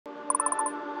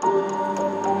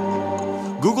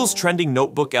Google's trending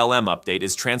NotebookLM update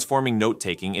is transforming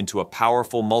note-taking into a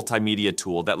powerful multimedia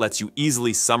tool that lets you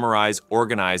easily summarize,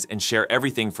 organize, and share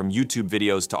everything from YouTube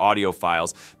videos to audio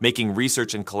files, making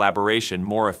research and collaboration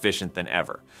more efficient than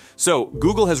ever. So,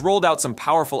 Google has rolled out some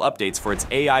powerful updates for its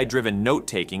AI-driven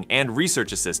note-taking and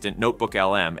research assistant,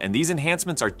 NotebookLM, and these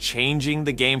enhancements are changing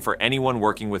the game for anyone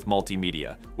working with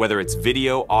multimedia, whether it's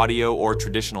video, audio, or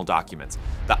traditional documents.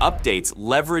 The updates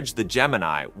leverage the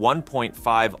Gemini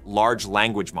 1.5 large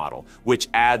language model, which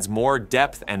adds more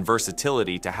depth and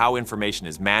versatility to how information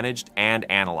is managed and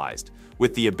analyzed.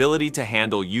 With the ability to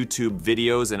handle YouTube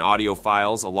videos and audio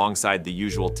files alongside the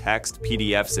usual text,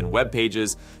 PDFs, and web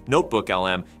pages,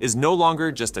 NotebookLM is no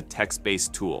longer just a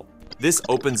text-based tool. This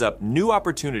opens up new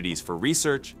opportunities for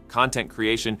research, content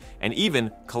creation, and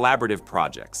even collaborative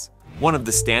projects. One of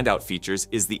the standout features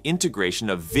is the integration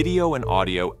of video and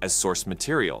audio as source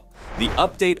material. The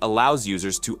update allows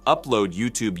users to upload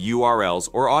YouTube URLs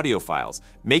or audio files,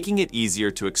 making it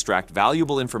easier to extract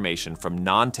valuable information from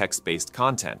non-text-based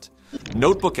content.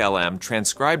 NotebookLM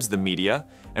transcribes the media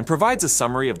and provides a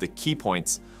summary of the key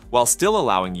points, while still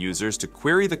allowing users to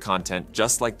query the content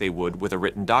just like they would with a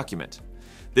written document.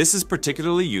 This is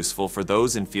particularly useful for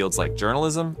those in fields like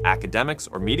journalism, academics,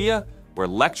 or media, where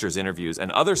lectures, interviews,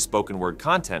 and other spoken word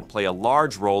content play a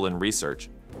large role in research.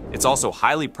 It's also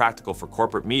highly practical for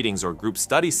corporate meetings or group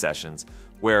study sessions,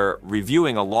 where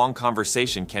reviewing a long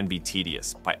conversation can be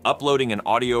tedious. By uploading an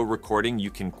audio recording,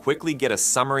 you can quickly get a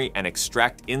summary and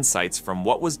extract insights from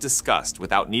what was discussed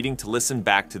without needing to listen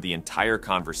back to the entire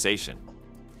conversation.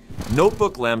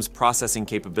 NotebookLM's processing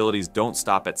capabilities don't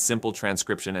stop at simple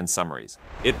transcription and summaries.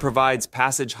 It provides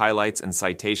passage highlights and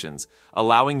citations,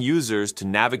 allowing users to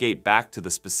navigate back to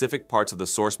the specific parts of the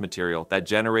source material that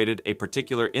generated a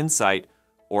particular insight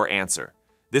or answer.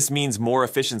 This means more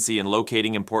efficiency in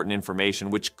locating important information,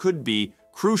 which could be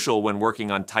crucial when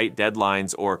working on tight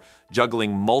deadlines or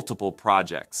juggling multiple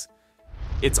projects.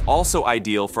 It's also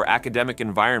ideal for academic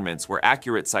environments where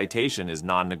accurate citation is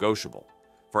non-negotiable.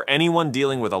 For anyone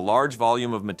dealing with a large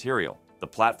volume of material, the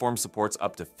platform supports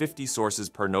up to 50 sources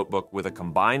per notebook with a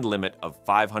combined limit of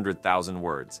 500,000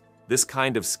 words. This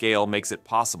kind of scale makes it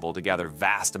possible to gather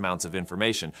vast amounts of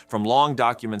information, from long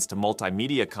documents to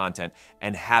multimedia content,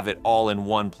 and have it all in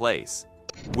one place.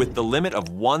 With the limit of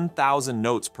 1,000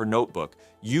 notes per notebook,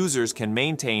 users can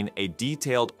maintain a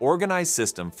detailed, organized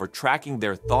system for tracking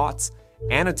their thoughts,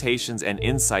 annotations, and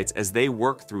insights as they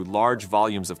work through large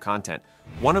volumes of content.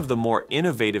 One of the more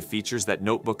innovative features that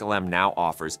NotebookLM now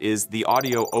offers is the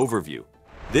audio overview.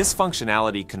 This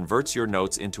functionality converts your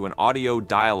notes into an audio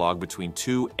dialogue between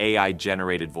two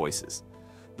AI-generated voices.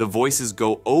 The voices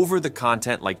go over the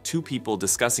content like two people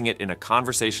discussing it in a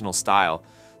conversational style,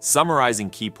 summarizing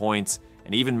key points,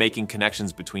 and even making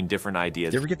connections between different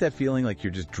ideas. Do you ever get that feeling like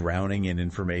you're just drowning in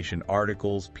information,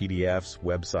 articles, PDFs,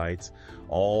 websites,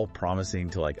 all promising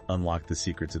to unlock the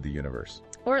secrets of the universe?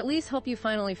 Or at least help you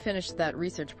finally finish that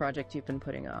research project you've been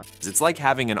putting off. It's like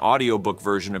having an audiobook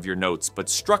version of your notes, but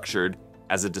structured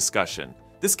as a discussion.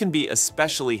 This can be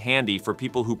especially handy for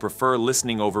people who prefer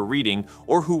listening over reading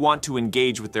or who want to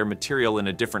engage with their material in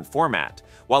a different format.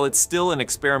 While it's still an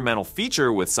experimental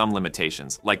feature with some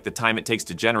limitations, like the time it takes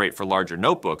to generate for larger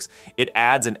notebooks, it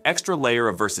adds an extra layer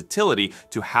of versatility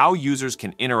to how users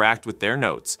can interact with their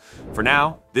notes. For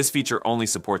now, this feature only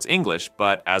supports English,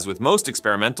 but as with most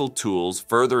experimental tools,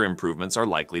 further improvements are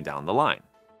likely down the line.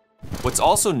 What's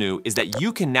also new is that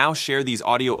you can now share these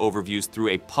audio overviews through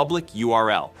a public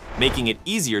URL, making it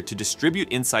easier to distribute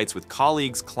insights with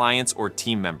colleagues, clients, or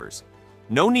team members.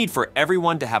 No need for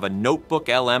everyone to have a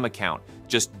NotebookLM account.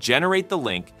 Just generate the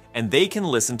link and they can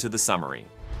listen to the summary.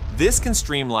 This can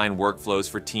streamline workflows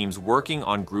for teams working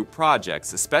on group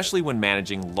projects, especially when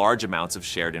managing large amounts of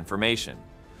shared information.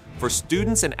 For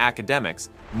students and academics,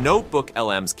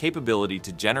 NotebookLM's capability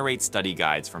to generate study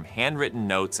guides from handwritten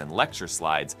notes and lecture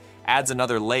slides adds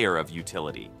another layer of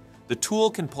utility. The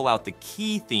tool can pull out the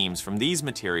key themes from these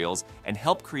materials and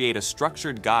help create a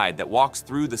structured guide that walks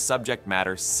through the subject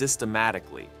matter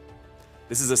systematically.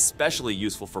 This is especially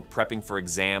useful for prepping for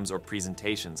exams or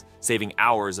presentations, saving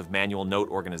hours of manual note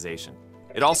organization.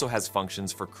 It also has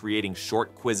functions for creating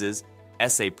short quizzes,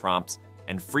 essay prompts,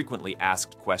 and frequently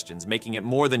asked questions, making it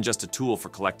more than just a tool for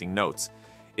collecting notes.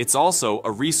 It's also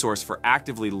a resource for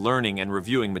actively learning and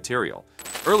reviewing material.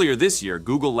 Earlier this year,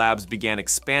 Google Labs began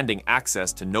expanding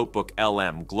access to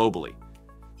NotebookLM globally.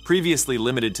 Previously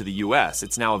limited to the US,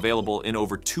 it's now available in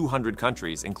over 200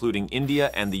 countries, including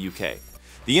India and the UK.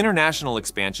 The international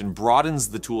expansion broadens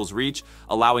the tool's reach,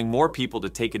 allowing more people to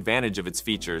take advantage of its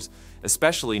features,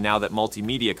 especially now that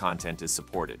multimedia content is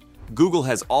supported. Google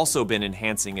has also been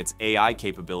enhancing its AI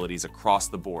capabilities across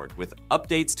the board with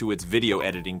updates to its video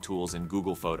editing tools in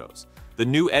Google Photos. The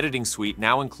new editing suite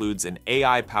now includes an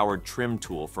AI-powered trim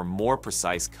tool for more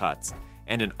precise cuts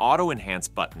and an auto-enhance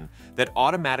button that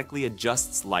automatically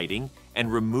adjusts lighting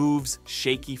and removes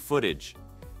shaky footage.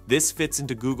 This fits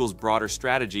into Google's broader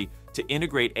strategy to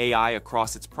integrate AI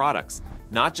across its products,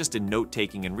 not just in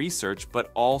note-taking and research,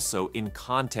 but also in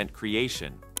content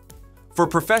creation. For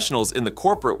professionals in the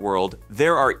corporate world,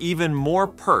 there are even more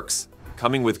perks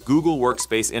coming with Google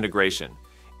Workspace integration.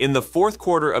 In the fourth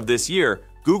quarter of this year,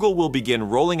 Google will begin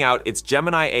rolling out its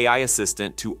Gemini AI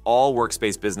assistant to all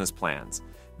Workspace business plans.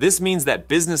 This means that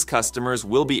business customers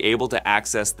will be able to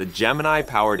access the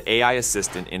Gemini-powered AI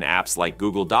assistant in apps like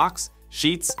Google Docs,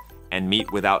 Sheets, and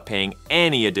Meet without paying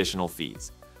any additional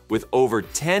fees. With over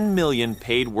 10 million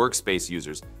paid Workspace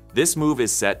users, this move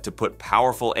is set to put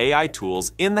powerful AI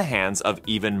tools in the hands of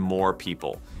even more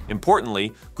people.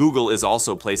 Importantly, Google is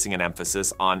also placing an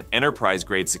emphasis on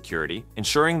enterprise-grade security,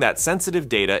 ensuring that sensitive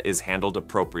data is handled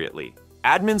appropriately.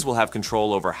 Admins will have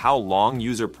control over how long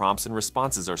user prompts and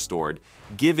responses are stored,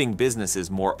 giving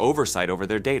businesses more oversight over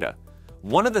their data.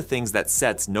 One of the things that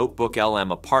sets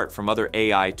NotebookLM apart from other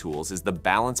AI tools is the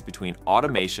balance between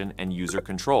automation and user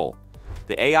control.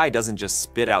 The AI doesn't just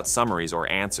spit out summaries or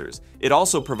answers. It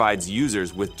also provides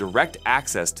users with direct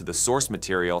access to the source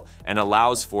material and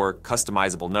allows for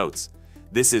customizable notes.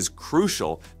 This is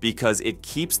crucial because it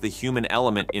keeps the human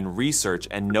element in research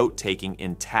and note-taking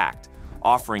intact,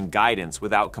 offering guidance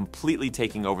without completely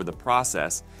taking over the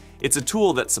process. It's a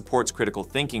tool that supports critical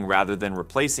thinking rather than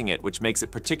replacing it, which makes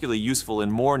it particularly useful in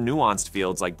more nuanced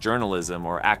fields like journalism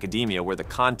or academia where the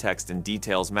context and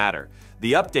details matter.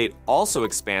 The update also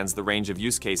expands the range of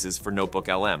use cases for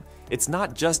NotebookLM. It's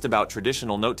not just about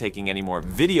traditional note-taking anymore.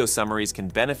 Video summaries can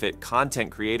benefit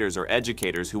content creators or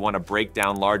educators who want to break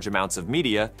down large amounts of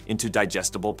media into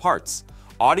digestible parts.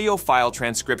 Audio file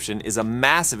transcription is a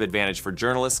massive advantage for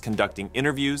journalists conducting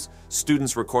interviews,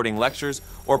 students recording lectures,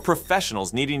 or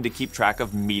professionals needing to keep track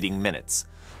of meeting minutes.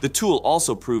 The tool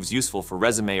also proves useful for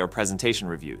resume or presentation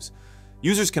reviews.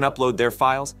 Users can upload their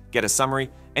files, get a summary,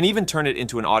 and even turn it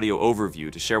into an audio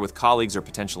overview to share with colleagues or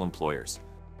potential employers.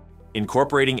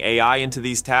 Incorporating AI into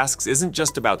these tasks isn't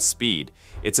just about speed,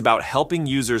 it's about helping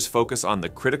users focus on the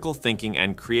critical thinking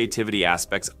and creativity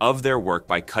aspects of their work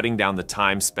by cutting down the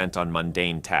time spent on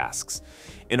mundane tasks.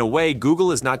 In a way,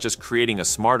 Google is not just creating a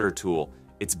smarter tool,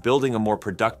 it's building a more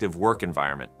productive work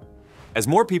environment. As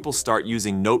more people start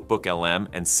using NotebookLM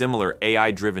and similar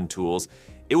AI-driven tools,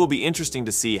 it will be interesting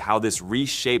to see how this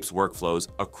reshapes workflows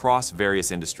across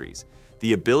various industries.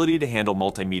 The ability to handle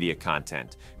multimedia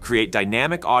content, create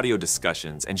dynamic audio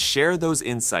discussions, and share those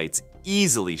insights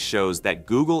easily shows that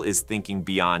Google is thinking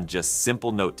beyond just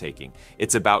simple note-taking.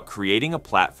 It's about creating a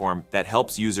platform that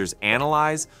helps users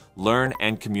analyze, learn,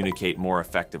 and communicate more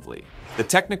effectively. The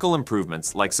technical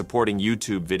improvements, like supporting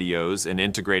YouTube videos and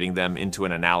integrating them into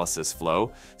an analysis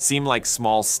flow, seem like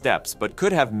small steps, but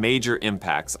could have major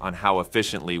impacts on how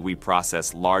efficiently we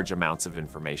process large amounts of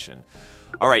information.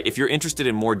 All right, if you're interested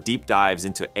in more deep dives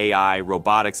into AI,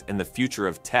 robotics, and the future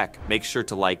of tech, make sure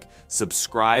to like,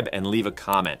 subscribe, and leave a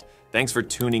comment. Thanks for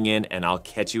tuning in, and I'll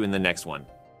catch you in the next one.